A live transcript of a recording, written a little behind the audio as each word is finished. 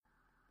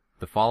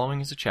The following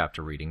is a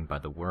chapter reading by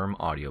the Worm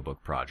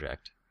Audiobook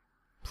Project.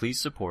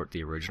 Please support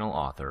the original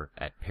author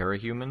at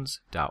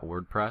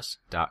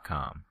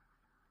parahumans.wordpress.com.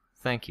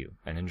 Thank you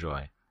and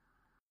enjoy.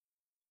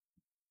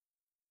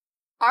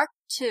 Arc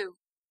 2,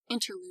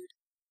 Interlude.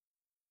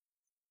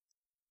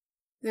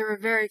 There were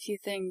very few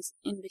things,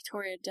 in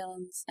Victoria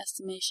Dillon's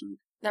estimation,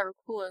 that were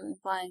cooler than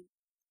flying.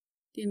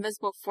 The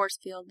invisible force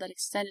field that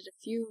extended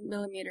a few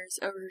millimeters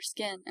over her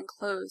skin and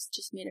clothes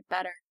just made it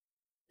better.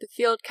 The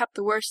field kept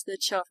the worst of the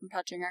chill from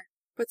touching her,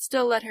 but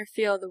still let her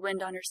feel the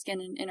wind on her skin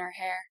and in her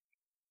hair.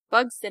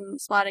 Bugs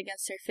didn't splat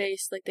against her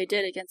face like they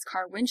did against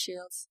car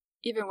windshields,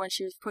 even when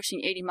she was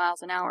pushing 80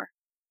 miles an hour.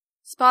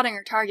 Spotting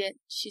her target,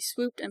 she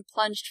swooped and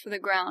plunged for the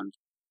ground,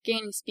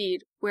 gaining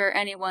speed where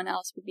anyone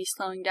else would be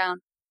slowing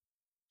down.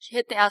 She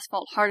hit the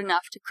asphalt hard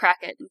enough to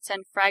crack it and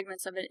send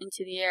fragments of it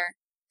into the air,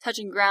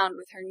 touching ground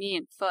with her knee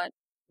and foot,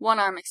 one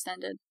arm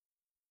extended.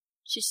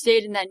 She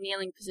stayed in that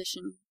kneeling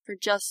position for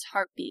just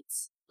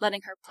heartbeats,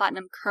 letting her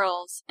platinum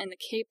curls and the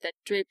cape that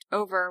draped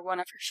over one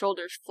of her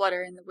shoulders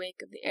flutter in the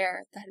wake of the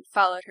air that had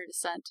followed her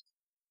descent.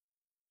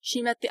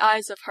 She met the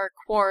eyes of her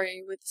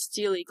quarry with a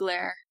steely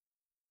glare.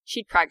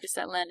 She'd practiced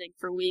that landing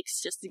for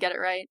weeks just to get it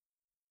right.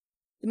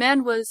 The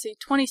man was a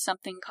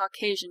 20-something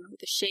Caucasian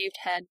with a shaved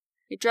head,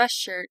 a dress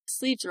shirt,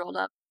 sleeves rolled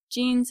up,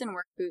 jeans and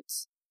work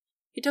boots.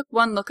 He took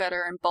one look at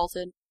her and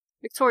bolted.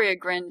 Victoria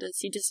grinned as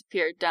he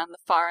disappeared down the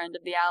far end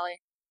of the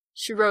alley.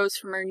 She rose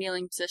from her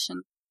kneeling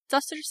position,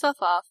 dusted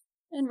herself off,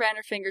 and ran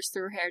her fingers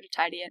through her hair to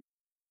tidy it.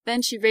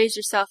 Then she raised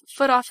herself a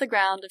foot off the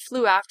ground and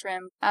flew after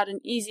him at an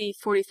easy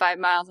 45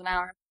 miles an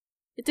hour.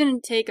 It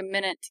didn't take a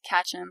minute to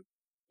catch him,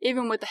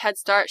 even with the head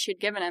start she had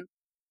given him.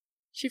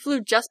 She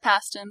flew just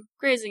past him,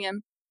 grazing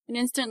him. An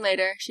instant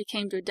later, she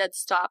came to a dead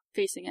stop,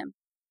 facing him.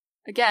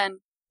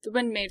 Again, the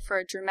wind made for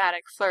a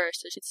dramatic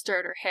flourish as she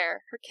stirred her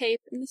hair, her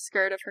cape, and the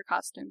skirt of her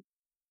costume.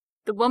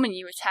 "The woman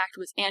you attacked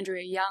was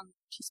Andrea Young,"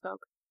 she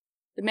spoke.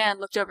 The man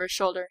looked over his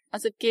shoulder,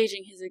 as if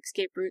gauging his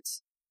escape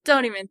routes.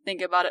 "Don't even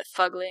think about it,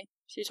 Fugly,"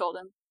 she told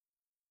him.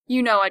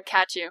 "You know I'd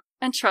catch you,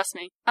 and trust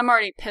me, I'm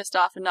already pissed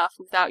off enough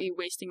without you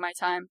wasting my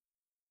time."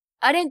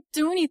 "I didn't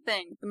do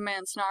anything," the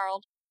man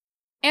snarled.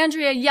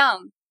 "Andrea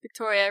Young!"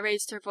 Victoria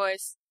raised her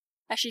voice.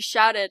 As she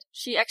shouted,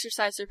 she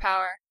exercised her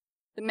power.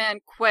 The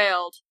man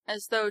quailed,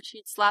 as though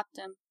she'd slapped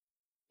him.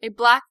 A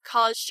black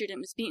college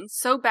student was beaten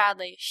so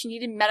badly she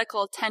needed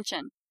medical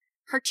attention.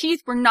 Her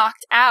teeth were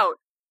knocked out.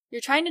 You're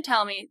trying to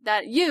tell me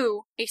that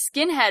you, a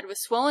skinhead with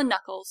swollen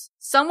knuckles,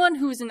 someone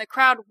who was in the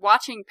crowd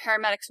watching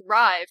paramedics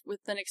arrive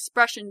with an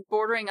expression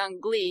bordering on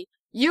glee,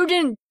 you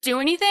didn't do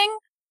anything?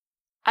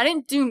 "I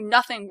didn't do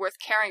nothing worth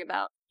caring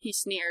about," he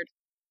sneered.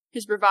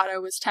 His bravado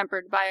was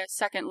tempered by a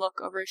second look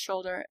over his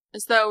shoulder,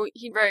 as though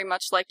he'd very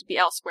much like to be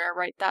elsewhere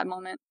right that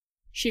moment.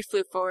 She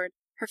flew forward,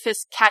 her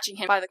fist catching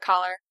him by the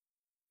collar.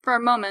 For a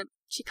moment,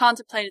 she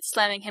contemplated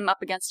slamming him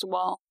up against a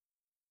wall.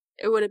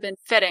 It would have been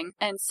fitting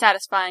and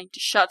satisfying to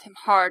shove him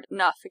hard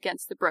enough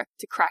against the brick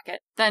to crack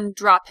it, then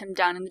drop him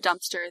down in the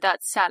dumpster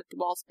that sat at the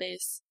wall's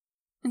base.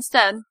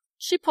 Instead,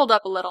 she pulled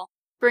up a little,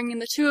 bringing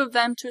the two of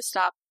them to a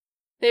stop.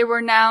 They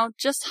were now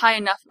just high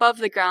enough above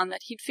the ground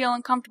that he'd feel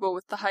uncomfortable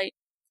with the height.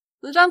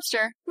 The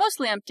dumpster,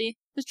 mostly empty,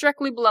 was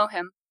directly below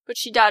him, but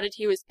she doubted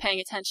he was paying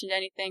attention to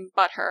anything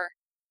but her.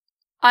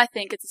 "I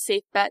think it's a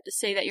safe bet to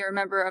say that you're a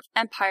member of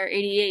Empire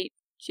 88,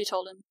 she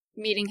told him,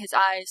 meeting his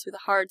eyes with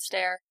a hard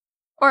stare.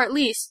 "Or at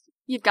least,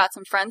 you've got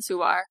some friends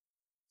who are.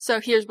 So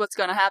here's what's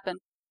going to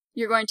happen.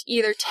 You're going to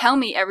either tell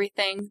me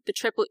everything the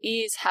Triple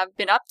E's have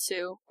been up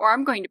to, or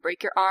I'm going to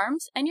break your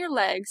arms and your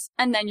legs,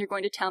 and then you're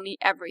going to tell me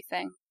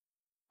everything."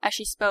 As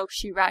she spoke,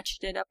 she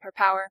ratcheted up her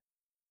power.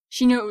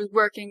 She knew it was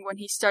working when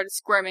he started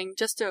squirming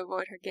just to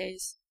avoid her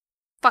gaze.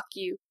 "Fuck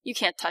you. You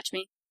can't touch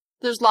me.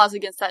 There's laws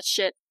against that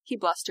shit," he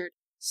blustered,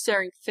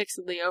 staring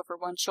fixedly over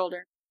one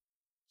shoulder.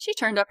 She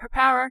turned up her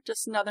power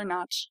just another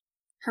notch.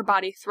 Her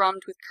body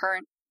thrummed with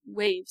current,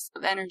 waves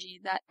of energy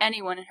that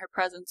anyone in her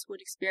presence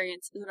would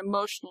experience as an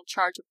emotional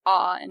charge of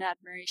awe and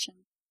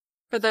admiration.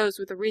 For those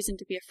with a reason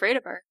to be afraid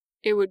of her,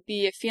 it would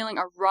be a feeling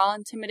of raw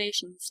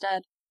intimidation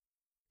instead.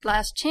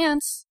 "Last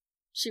chance,"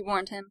 she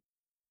warned him.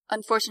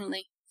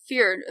 Unfortunately,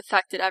 fear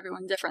affected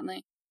everyone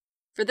differently.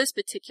 For this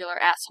particular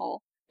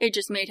asshole, it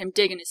just made him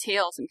dig in his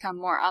heels and become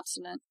more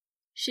obstinate.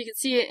 She could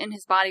see it in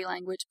his body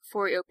language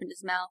before he opened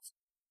his mouth.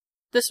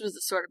 This was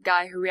the sort of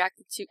guy who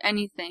reacted to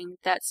anything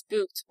that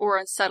spooked or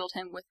unsettled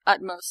him with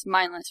utmost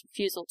mindless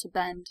refusal to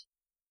bend.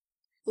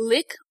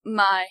 "Lick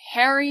my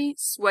hairy,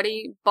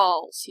 sweaty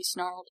balls," he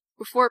snarled,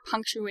 before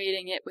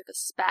punctuating it with a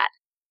spat.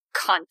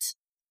 "Cunt!"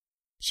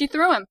 She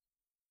threw him,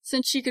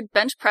 since she could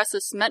bench press a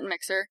cement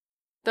mixer,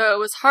 though it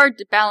was hard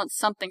to balance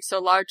something so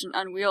large and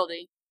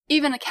unwieldy.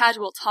 Even a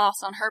casual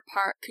toss on her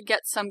part could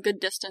get some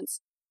good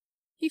distance.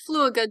 He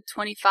flew a good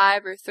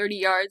 25 or 30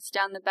 yards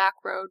down the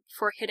back road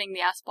before hitting the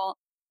asphalt,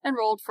 and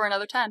rolled for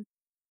another 10.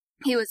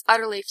 He was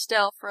utterly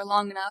still for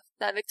long enough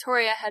that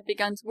Victoria had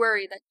begun to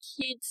worry that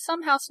he'd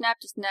somehow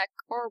snapped his neck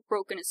or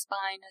broken his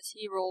spine as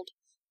he rolled.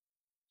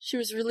 She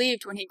was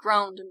relieved when he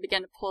groaned and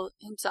began to pull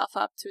himself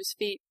up to his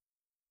feet.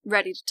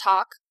 "Ready to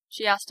talk?"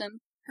 she asked him,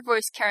 her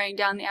voice carrying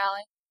down the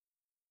alley.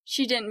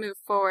 She didn't move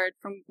forward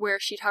from where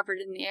she'd hovered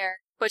in the air,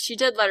 but she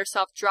did let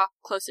herself drop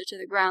closer to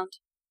the ground.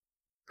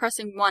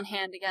 Pressing one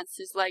hand against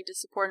his leg to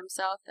support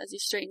himself as he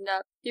straightened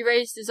up, he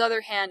raised his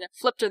other hand and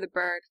flipped her the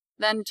bird,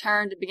 then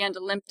turned and began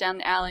to limp down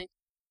the alley.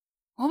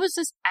 What was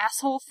this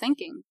asshole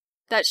thinking?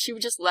 That she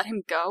would just let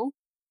him go?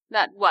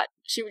 That what?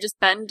 She would just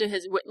bend to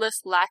his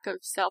witless lack of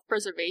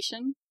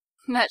self-preservation?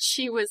 That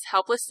she was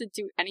helpless to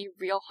do any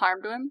real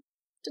harm to him?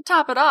 To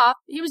top it off,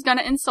 he was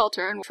gonna insult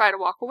her and try to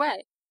walk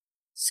away.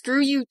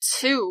 Screw you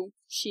too,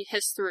 she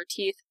hissed through her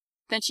teeth.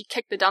 Then she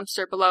kicked the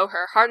dumpster below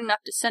her hard enough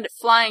to send it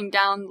flying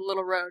down the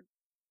little road.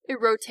 It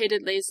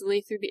rotated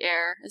lazily through the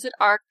air as it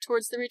arced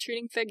towards the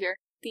retreating figure,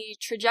 the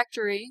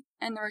trajectory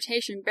and the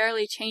rotation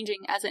barely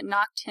changing as it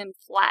knocked him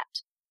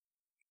flat.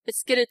 It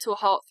skidded to a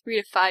halt 3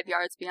 to 5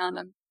 yards beyond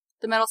him,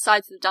 the metal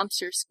sides of the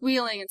dumpster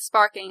squealing and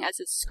sparking as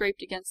it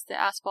scraped against the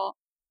asphalt.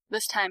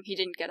 This time he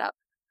didn't get up.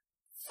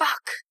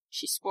 Fuck,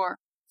 she swore.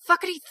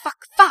 Fuckity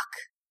fuck fuck!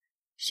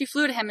 She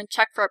flew to him and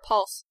checked for a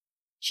pulse.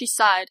 She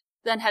sighed,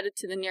 then headed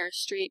to the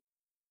nearest street.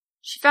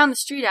 She found the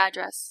street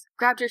address,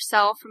 grabbed her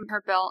cell from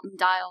her belt and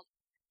dialed.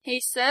 Hey,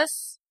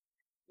 sis?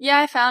 Yeah,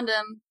 I found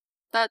him.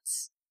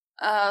 That's,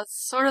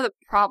 sort of the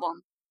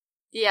problem.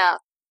 Yeah,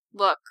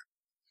 look.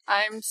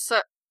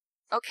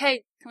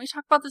 Okay, can we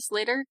talk about this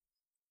later?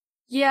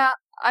 Yeah,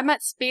 I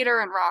met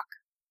Spader and Rock.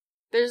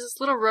 There's this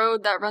little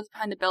road that runs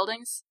behind the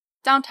buildings.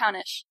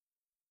 Downtownish.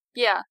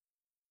 Yeah.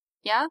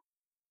 Yeah?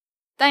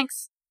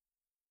 Thanks.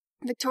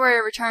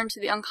 Victoria returned to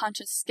the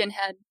unconscious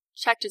skinhead,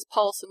 checked his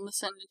pulse and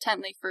listened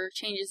intently for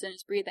changes in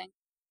his breathing.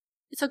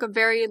 It took a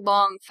very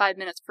long 5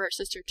 minutes for her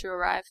sister to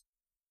arrive.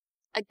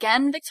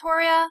 Again,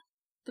 Victoria?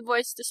 The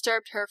voice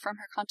disturbed her from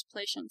her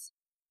contemplations.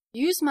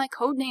 Use my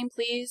code name,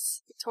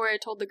 please, Victoria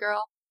told the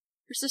girl.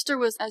 Her sister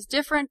was as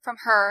different from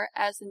her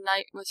as the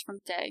night was from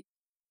day.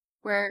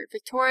 Where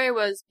Victoria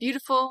was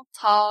beautiful,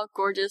 tall,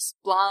 gorgeous,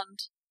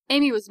 blonde,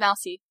 Amy was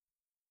mousy.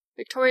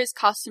 Victoria's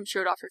costume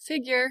showed off her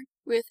figure,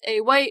 with a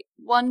white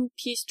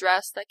one-piece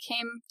dress that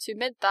came to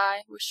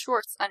mid-thigh with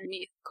shorts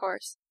underneath, of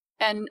course,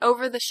 and an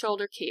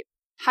over-the-shoulder cape,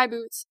 high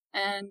boots,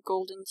 and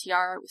golden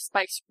tiara with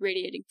spikes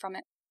radiating from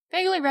it,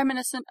 vaguely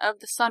reminiscent of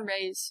the sun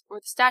rays or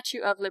the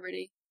Statue of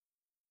Liberty.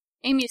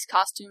 Amy's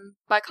costume,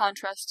 by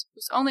contrast,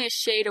 was only a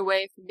shade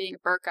away from being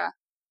a burqa.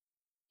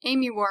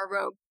 Amy wore a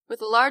robe,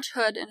 with a large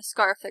hood and a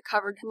scarf that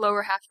covered the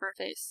lower half of her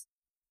face.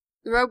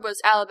 The robe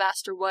was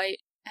alabaster white,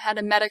 and had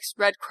a medic's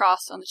red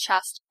cross on the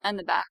chest and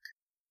the back.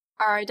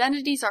 Our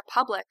identities are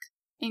public,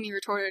 Amy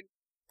retorted,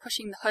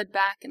 pushing the hood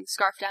back and the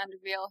scarf down to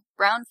reveal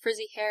brown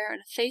frizzy hair and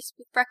a face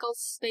with freckles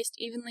spaced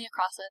evenly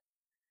across it.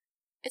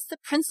 It's the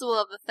principle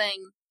of the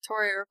thing,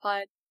 Victoria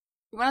replied.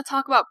 You want to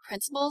talk about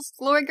principles,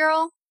 glory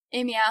girl?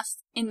 Amy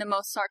asked in the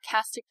most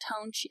sarcastic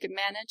tone she could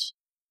manage.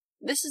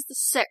 This is the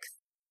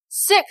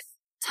sixth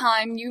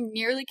time you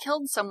nearly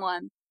killed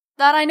someone.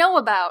 That I know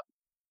about.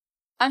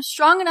 I'm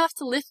strong enough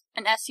to lift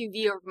an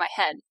SUV over my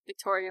head,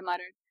 Victoria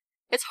muttered.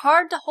 It's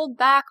hard to hold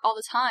back all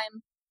the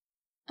time.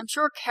 I'm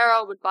sure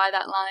Carol would buy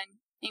that line,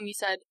 Amy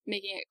said,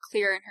 making it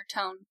clear in her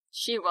tone.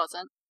 She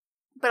wasn't.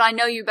 But I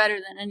know you better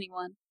than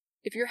anyone.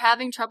 If you're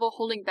having trouble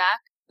holding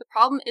back, the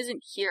problem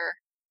isn't here.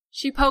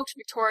 She poked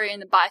Victoria in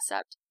the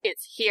bicep.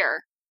 It's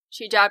here.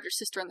 She jabbed her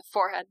sister in the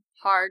forehead,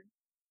 hard.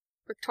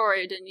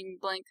 Victoria didn't even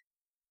blink.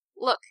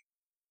 Look,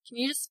 can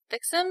you just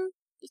fix him?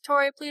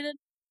 Victoria pleaded.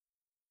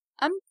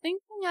 I'm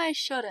thinking I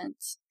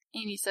shouldn't,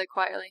 Amy said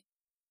quietly.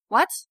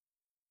 What?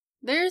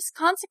 There's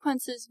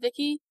consequences,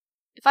 Vicky.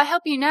 If I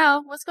help you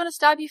now, what's going to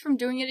stop you from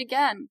doing it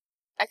again?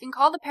 I can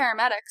call the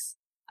paramedics.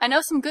 I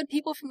know some good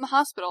people from the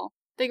hospital.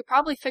 They could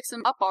probably fix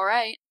him up all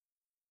right.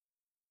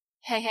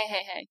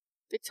 Hey,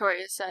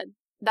 Victoria said.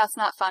 That's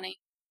not funny.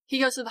 He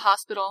goes to the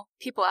hospital.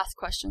 People ask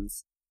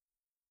questions.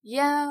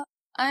 Yeah,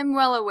 I'm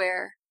well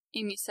aware,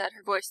 Amy said,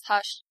 her voice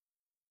hushed.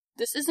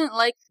 This isn't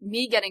like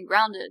me getting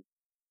grounded.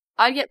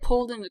 I'd get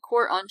pulled into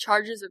court on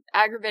charges of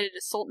aggravated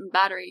assault and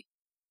battery.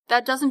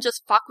 That doesn't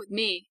just fuck with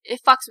me,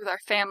 it fucks with our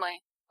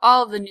family,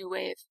 all of the new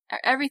wave,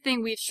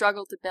 everything we've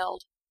struggled to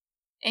build.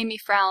 Amy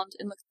frowned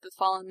and looked at the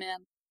fallen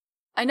man.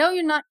 I know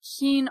you're not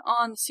keen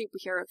on the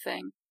superhero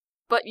thing,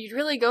 but you'd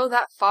really go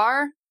that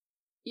far?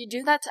 You'd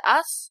do that to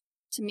us?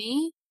 To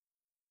me?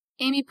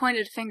 Amy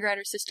pointed a finger at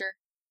her sister.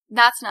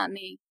 That's not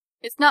me.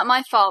 It's not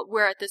my fault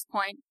we're at this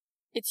point.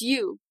 It's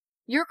you.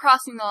 You're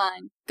crossing the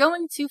line,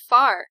 going too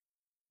far,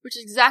 which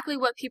is exactly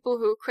what people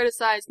who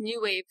criticize New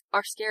Wave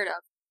are scared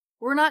of.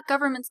 We're not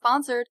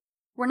government-sponsored.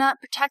 We're not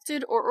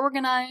protected or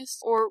organized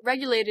or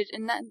regulated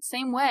in that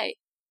same way.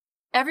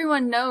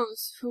 Everyone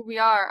knows who we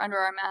are under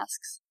our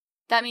masks.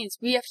 That means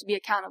we have to be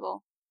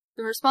accountable.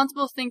 The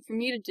responsible thing for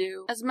me to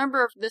do, as a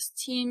member of this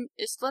team,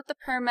 is to let the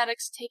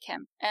paramedics take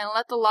him, and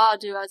let the law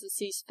do as it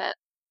sees fit.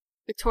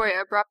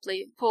 Victoria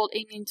abruptly pulled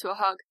Amy into a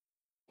hug.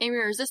 Amy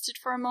resisted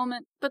for a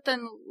moment, but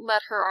then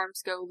let her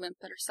arms go limp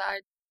at her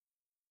side.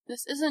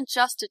 This isn't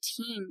just a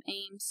team,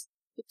 Ames,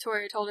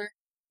 Victoria told her.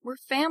 We're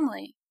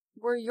family.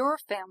 We're your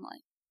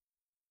family.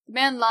 The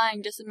man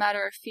lying just a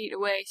matter of feet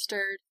away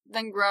stirred,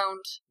 then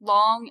groaned,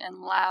 long and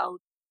loud.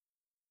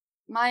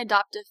 My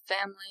adoptive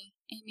family,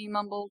 Amy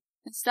mumbled.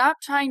 And stop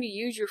trying to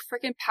use your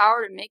frickin'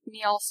 power to make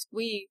me all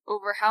squee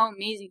over how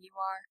amazing you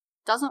are.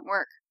 Doesn't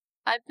work.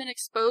 I've been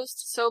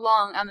exposed so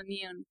long I'm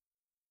immune.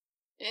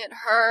 It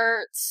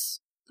hurts,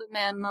 the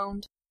man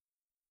moaned.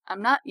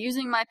 I'm not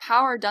using my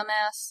power,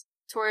 dumbass,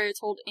 Victoria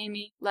told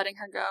Amy, letting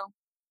her go.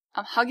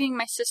 I'm hugging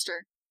my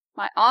sister.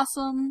 My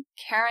awesome,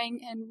 caring,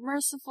 and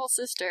merciful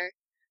sister.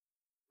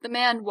 The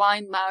man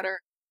whined louder.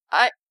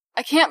 I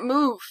can't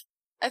move.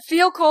 I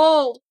feel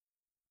cold.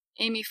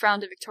 Amy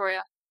frowned at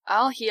Victoria.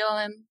 I'll heal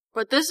him,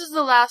 but this is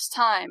the last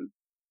time.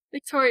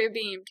 Victoria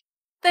beamed.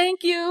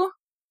 Thank you.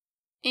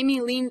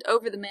 Amy leaned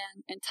over the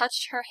man and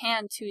touched her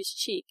hand to his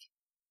cheek.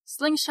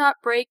 Slingshot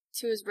break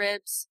to his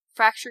ribs,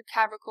 fractured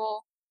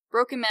clavicle,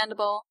 broken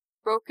mandible,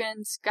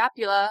 broken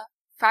scapula,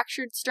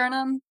 fractured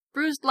sternum,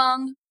 bruised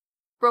lung,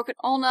 broken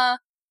ulna,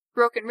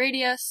 broken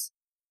radius.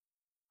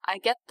 I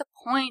get the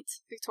point,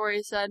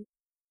 Victoria said.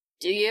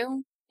 Do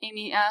you?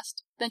 Amy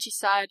asked. Then she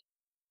sighed.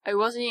 I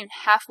wasn't even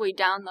halfway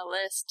down the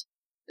list.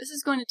 This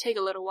is going to take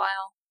a little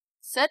while.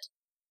 Sit.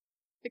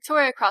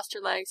 Victoria crossed her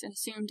legs and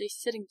assumed a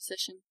sitting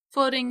position,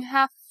 floating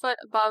half a foot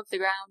above the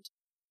ground.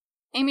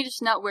 Amy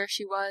just knelt where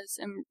she was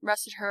and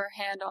rested her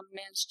hand on the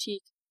man's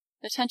cheek.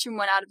 The tension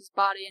went out of his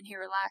body and he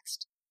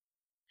relaxed.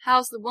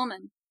 How's the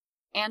woman?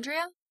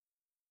 Andrea?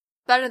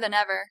 Better than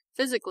ever,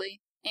 physically,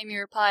 Amy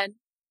replied.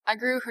 I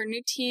grew her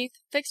new teeth,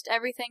 fixed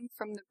everything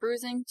from the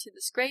bruising to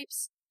the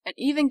scrapes, and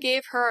even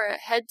gave her a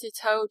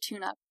head-to-toe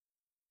tune-up.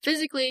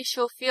 Physically,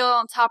 she'll feel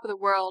on top of the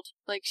world,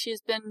 like she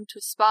has been to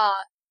a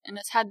spa and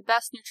has had the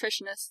best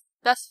nutritionist,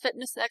 best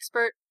fitness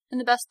expert, and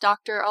the best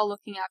doctor all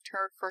looking after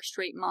her for a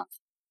straight month.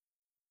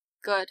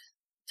 Good,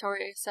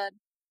 Victoria said.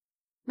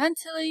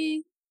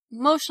 Mentally,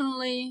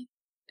 emotionally,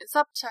 it's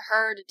up to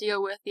her to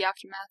deal with the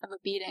aftermath of a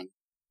beating.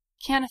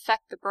 Can't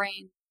affect the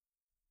brain.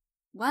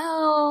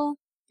 Well,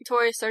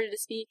 Victoria started to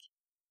speak.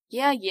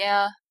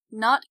 Yeah,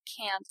 not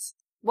can't,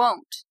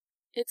 won't.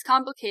 It's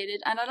complicated,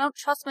 and I don't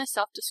trust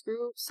myself to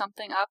screw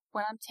something up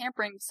when I'm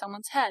tampering with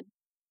someone's head.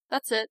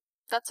 That's it.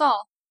 That's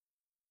all.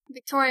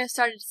 Victoria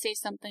started to say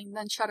something,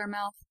 then shut her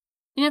mouth.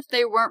 Even if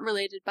they weren't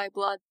related by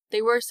blood,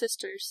 they were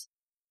sisters.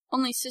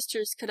 Only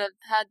sisters could have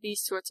had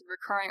these sorts of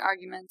recurring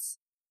arguments.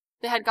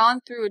 They had gone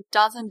through a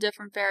dozen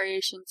different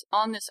variations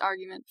on this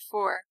argument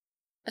before.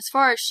 As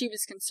far as she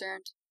was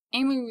concerned,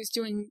 Amy was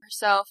doing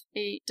herself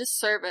a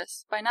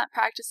disservice by not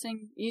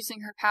practicing using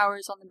her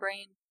powers on the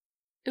brain.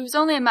 It was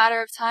only a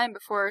matter of time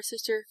before her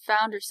sister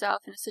found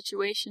herself in a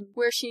situation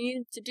where she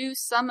needed to do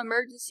some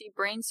emergency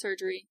brain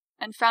surgery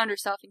and found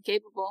herself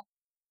incapable.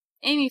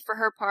 Amy, for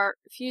her part,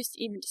 refused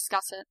to even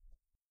discuss it.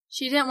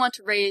 She didn't want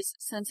to raise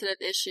a sensitive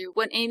issue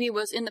when Amy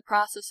was in the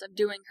process of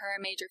doing her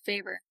a major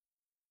favor.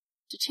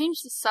 To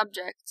change the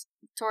subject,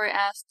 Victoria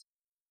asked,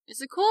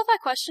 Is it cool if I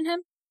question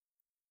him?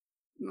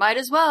 Might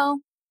as well,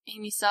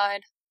 Amy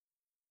sighed.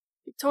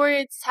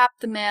 Victoria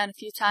tapped the man a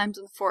few times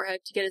on the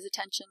forehead to get his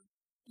attention.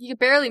 He could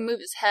barely move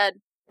his head,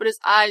 but his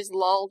eyes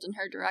lolled in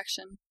her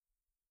direction.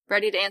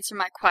 Ready to answer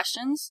my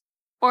questions?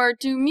 Or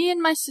do me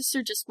and my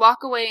sister just walk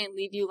away and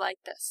leave you like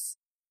this?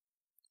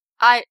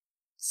 I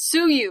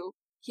sue you,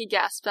 he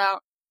gasped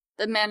out,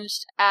 then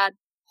managed to add,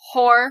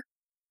 whore.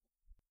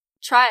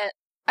 Try it.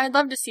 I'd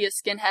love to see a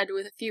skinhead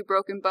with a few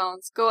broken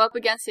bones go up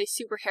against a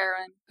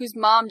superheroine whose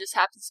mom just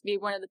happens to be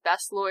one of the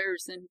best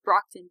lawyers in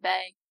Brockton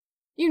Bay.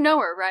 You know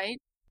her, right?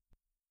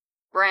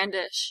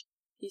 Brandish,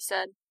 he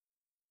said.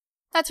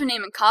 That's her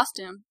name in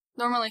costume.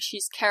 Normally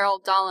she's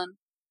Carol Dolan.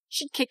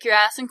 She'd kick your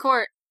ass in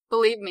court.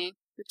 Believe me,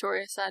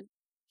 Victoria said.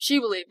 She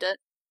believed it.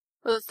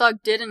 What the thug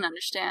didn't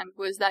understand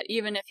was that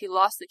even if he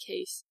lost the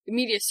case, the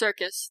media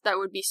circus that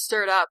would be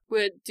stirred up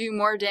would do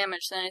more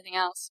damage than anything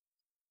else.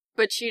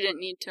 But she didn't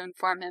need to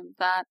inform him of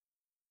that.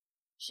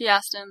 She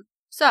asked him,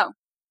 So,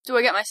 do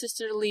I get my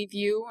sister to leave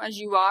you as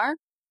you are?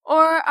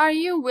 Or are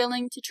you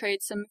willing to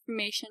trade some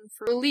information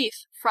for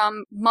relief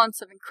from months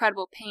of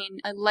incredible pain,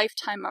 a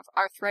lifetime of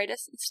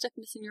arthritis and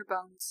stiffness in your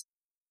bones?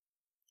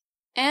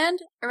 And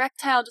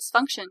erectile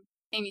dysfunction,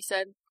 Amy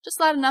said, just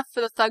loud enough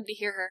for the thug to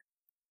hear her.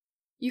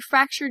 You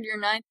fractured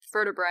your 9th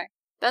vertebrae.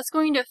 That's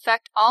going to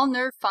affect all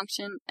nerve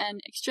function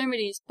and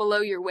extremities below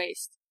your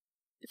waist.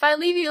 If I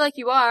leave you like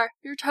you are,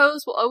 your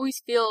toes will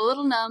always feel a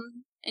little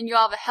numb, and you'll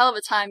have a hell of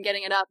a time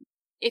getting it up,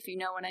 if you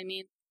know what I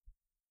mean.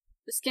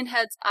 The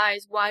skinhead's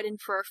eyes widened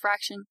for a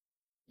fraction.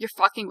 You're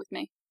fucking with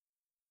me.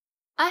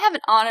 I have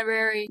an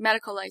honorary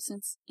medical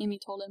license, Amy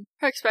told him,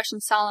 her expression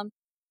solemn.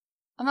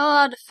 I'm not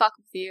allowed to fuck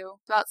with you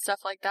about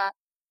stuff like that.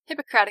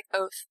 Hippocratic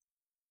oath.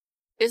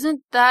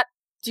 Isn't that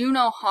do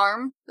no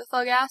harm? The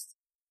thug asked.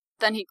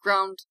 Then he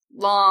groaned,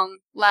 long,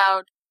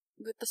 loud,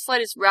 with the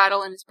slightest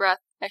rattle in his breath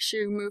as she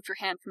removed her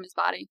hand from his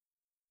body.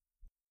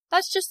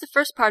 That's just the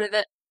first part of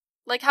it.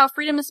 Like how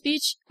freedom of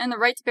speech and the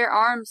right to bear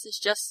arms is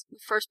just the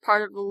first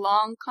part of the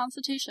long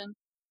Constitution.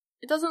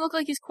 It doesn't look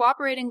like he's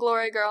cooperating,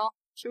 Glory Girl.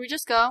 Should we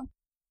just go?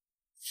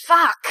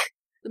 Fuck!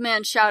 The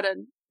man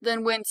shouted,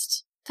 then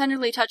winced,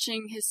 tenderly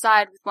touching his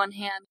side with one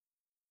hand.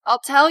 I'll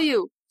tell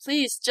you!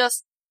 Please,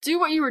 just do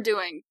what you were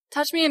doing.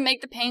 Touch me and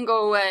make the pain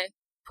go away.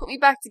 Put me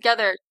back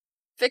together.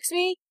 fix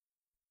me?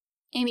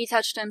 Amy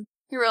touched him.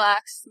 He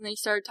relaxed, and then he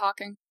started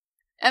talking.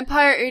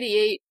 Empire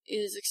 88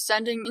 is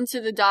extending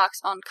into the docks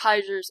on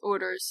Kaiser's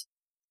orders.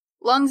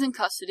 Lung's in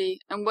custody,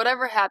 and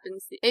whatever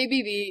happens, the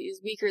ABB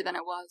is weaker than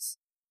it was.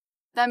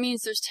 That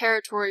means there's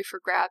territory for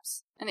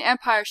grabs, and the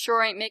Empire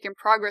sure ain't making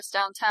progress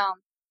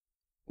downtown.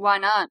 Why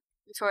not?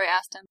 Victoria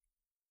asked him.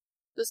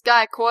 This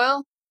guy,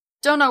 Coyle?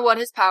 Don't know what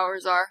his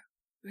powers are,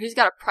 but he's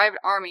got a private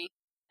army.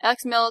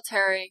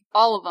 Ex-military,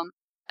 all of them.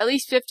 At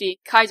least 50,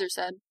 Kaiser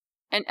said.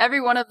 And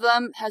every one of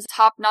them has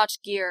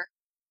top-notch gear.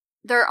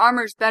 Their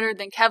armor's better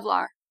than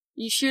Kevlar.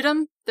 You shoot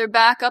 'em, they're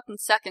back up in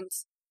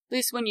seconds. At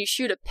least when you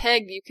shoot a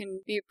pig, you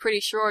can be pretty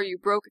sure you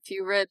broke a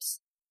few ribs.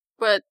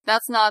 But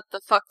that's not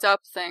the fucked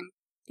up thing.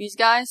 These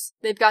guys,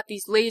 they've got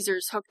these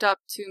lasers hooked up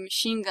to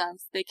machine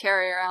guns they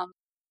carry around.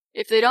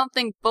 If they don't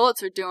think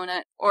bullets are doing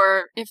it,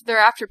 or if they're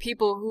after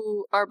people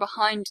who are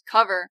behind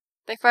cover,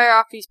 they fire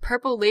off these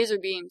purple laser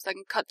beams that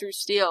can cut through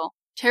steel,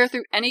 tear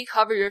through any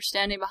cover you're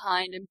standing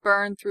behind, and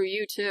burn through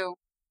you too.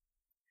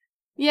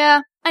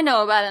 Yeah, I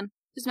know about him.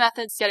 His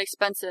methods get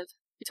expensive,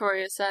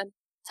 Victoria said.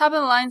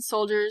 Top-of-the-line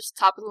soldiers,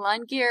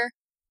 top-of-the-line gear.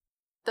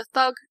 The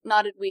thug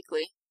nodded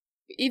weakly.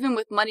 Even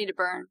with money to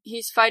burn,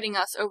 he's fighting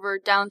us over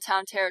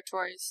downtown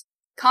territories.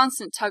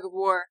 Constant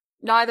tug-of-war.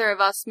 Neither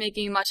of us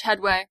making much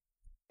headway.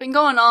 Been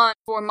going on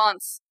for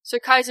months, so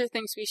Kaiser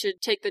thinks we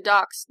should take the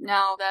docks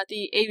now that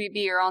the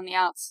ABB are on the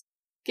outs.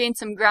 Gain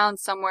some ground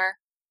somewhere.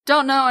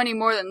 Don't know any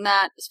more than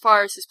that as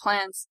far as his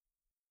plans.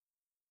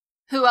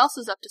 Who else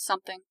is up to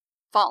something?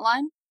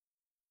 Faultline?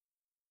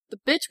 The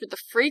bitch with the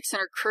freaks and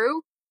her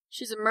crew?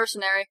 She's a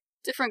mercenary.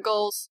 Different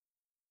goals.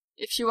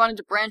 If she wanted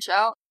to branch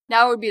out,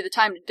 now would be the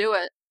time to do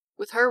it.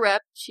 With her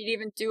rep, she'd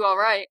even do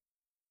alright.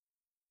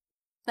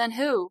 Then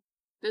who?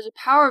 There's a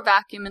power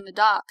vacuum in the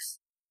docks.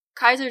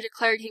 Kaiser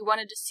declared he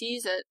wanted to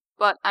seize it,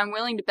 but I'm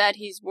willing to bet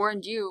he's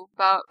warned you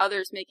about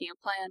others making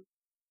a plan.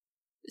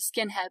 The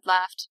skinhead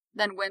laughed,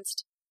 then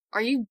winced.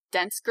 Are you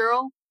dense,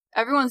 girl?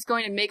 Everyone's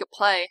going to make a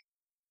play.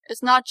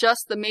 It's not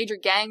just the major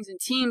gangs and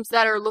teams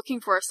that are looking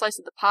for a slice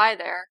of the pie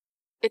there.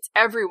 It's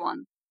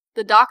everyone.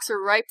 The docks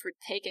are ripe for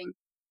taking.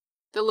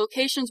 The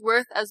location's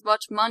worth as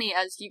much money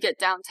as you get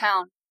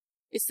downtown.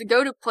 It's the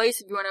go-to place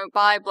if you want to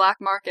buy black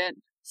market.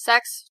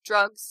 Sex,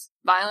 drugs,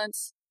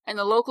 violence, and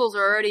the locals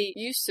are already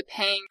used to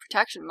paying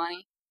protection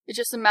money. It's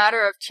just a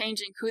matter of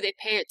changing who they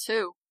pay it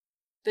to.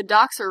 The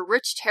docks are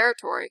rich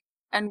territory,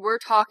 and we're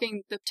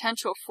talking the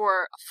potential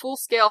for a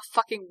full-scale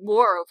fucking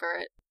war over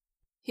it.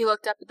 He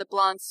looked up at the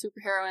blonde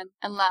superheroine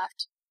and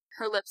laughed,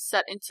 her lips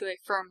set into a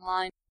firm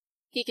line.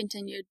 He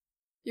continued,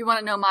 You want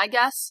to know my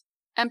guess?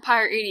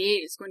 Empire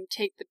 88 is going to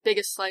take the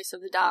biggest slice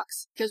of the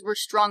docks, because we're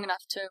strong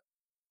enough to.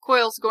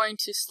 Coyle's going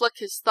to slick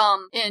his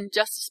thumb in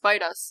just to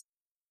spite us.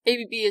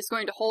 ABB is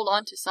going to hold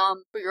on to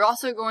some, but you're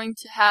also going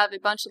to have a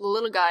bunch of the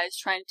little guys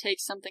trying to take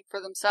something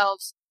for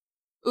themselves.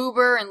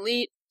 Uber and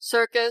Leet,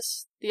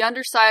 Circus, the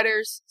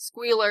Undersiders,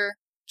 Squealer,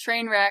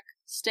 Trainwreck,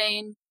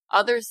 Stain,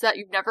 others that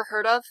you've never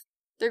heard of.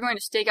 They're going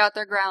to stake out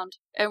their ground,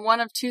 and one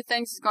of two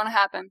things is going to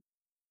happen.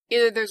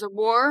 Either there's a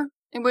war,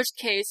 in which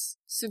case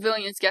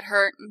civilians get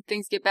hurt and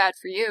things get bad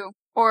for you,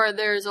 or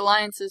there's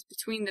alliances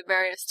between the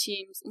various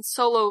teams and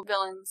solo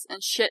villains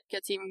and shit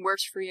gets even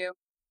worse for you.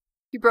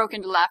 He broke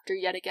into laughter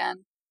yet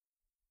again.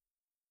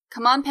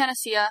 Come on,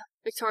 Panacea,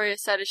 Victoria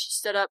said as she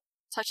stood up,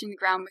 touching the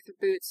ground with her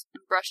boots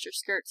and brushed her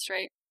skirt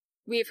straight.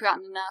 We've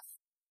gotten enough.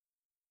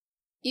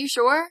 You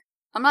sure?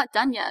 I'm not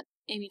done yet,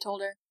 Amy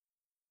told her.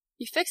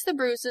 You fixed the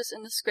bruises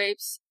and the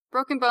scrapes.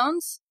 Broken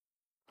bones?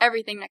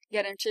 Everything that could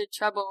get into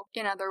trouble,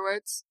 in other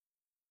words.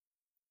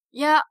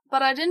 Yeah,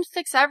 but I didn't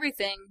fix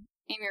everything,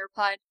 Amy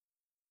replied.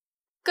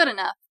 Good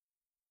enough.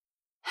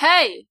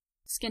 Hey!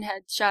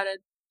 Skinhead shouted.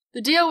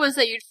 The deal was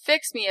that you'd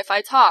fix me if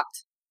I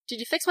talked. Did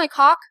you fix my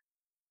cock?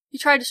 He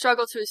tried to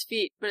struggle to his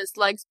feet, but his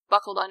legs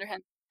buckled under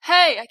him.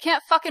 Hey, I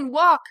can't fucking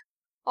walk!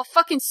 I'll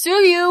fucking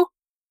sue you!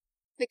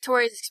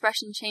 Victoria's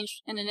expression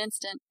changed in an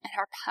instant, and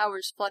her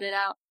powers flooded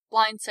out,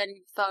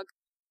 blindsiding the thug.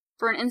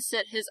 For an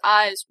instant his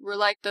eyes were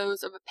like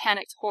those of a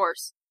panicked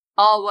horse,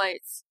 all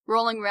whites,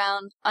 rolling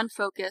round,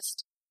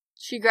 unfocused.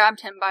 She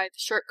grabbed him by the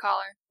shirt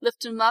collar,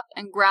 lifted him up,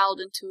 and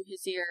growled into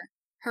his ear,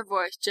 her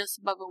voice just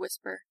above a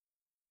whisper.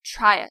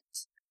 Try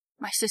it.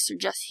 My sister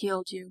just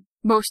healed you,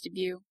 most of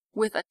you,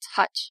 with a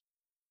touch.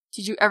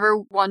 Did you ever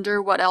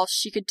wonder what else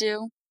she could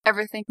do?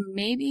 Ever think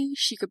maybe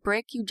she could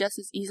break you just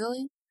as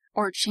easily?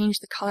 Or change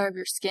the color of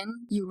your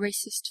skin, you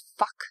racist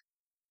fuck?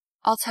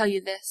 I'll tell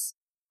you this.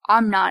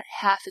 I'm not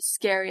half as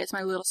scary as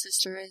my little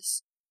sister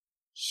is.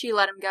 She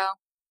let him go.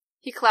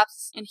 He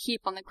collapsed in a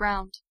heap on the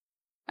ground.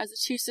 As the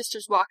two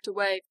sisters walked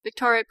away,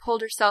 Victoria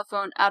pulled her cell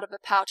phone out of a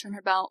pouch on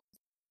her belt.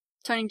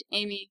 Turning to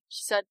Amy,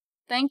 she said,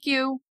 Thank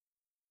you.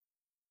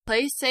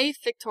 Play safe,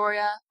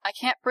 Victoria. I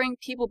can't bring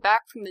people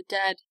back from the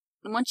dead,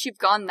 and once you've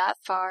gone that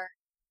far.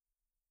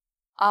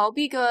 I'll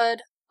be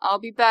good. I'll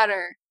be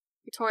better,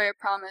 Victoria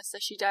promised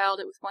as she dialed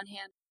it with one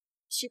hand.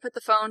 She put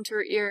the phone to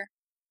her ear.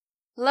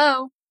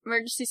 Hello?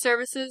 Emergency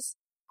services?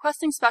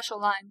 Requesting special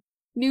line.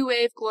 New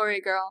Wave Glory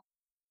Girl.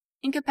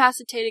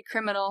 Incapacitated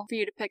criminal for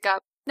you to pick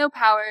up. No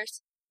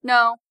powers.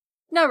 No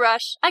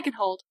rush, I can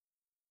hold.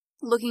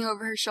 Looking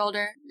over her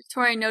shoulder,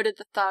 Victoria noted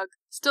the thug,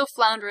 still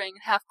floundering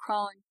and half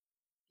crawling.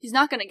 He's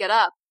not going to get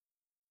up.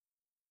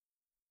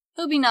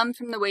 He'll be numb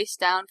from the waist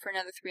down for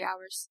another 3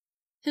 hours.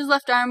 His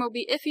left arm will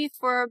be iffy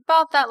for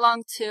about that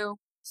long too,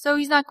 so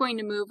he's not going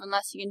to move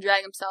unless he can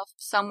drag himself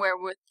somewhere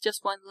with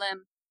just one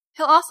limb.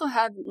 He'll also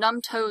have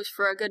numb toes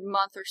for a good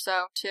month or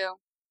so, too.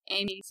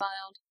 Amy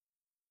smiled.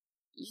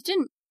 You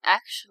didn't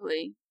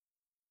actually...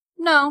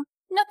 No,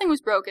 nothing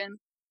was broken.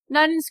 And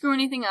I didn't screw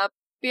anything up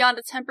beyond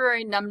a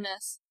temporary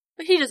numbness,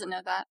 but he doesn't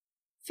know that.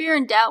 Fear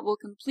and doubt will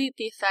complete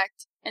the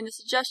effect, and the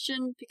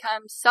suggestion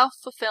becomes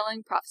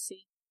self-fulfilling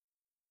prophecy.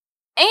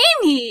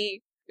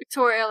 Amy!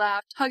 Victoria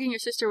laughed, hugging her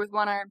sister with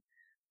one arm.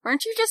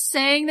 Weren't you just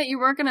saying that you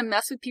weren't going to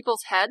mess with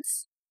people's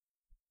heads?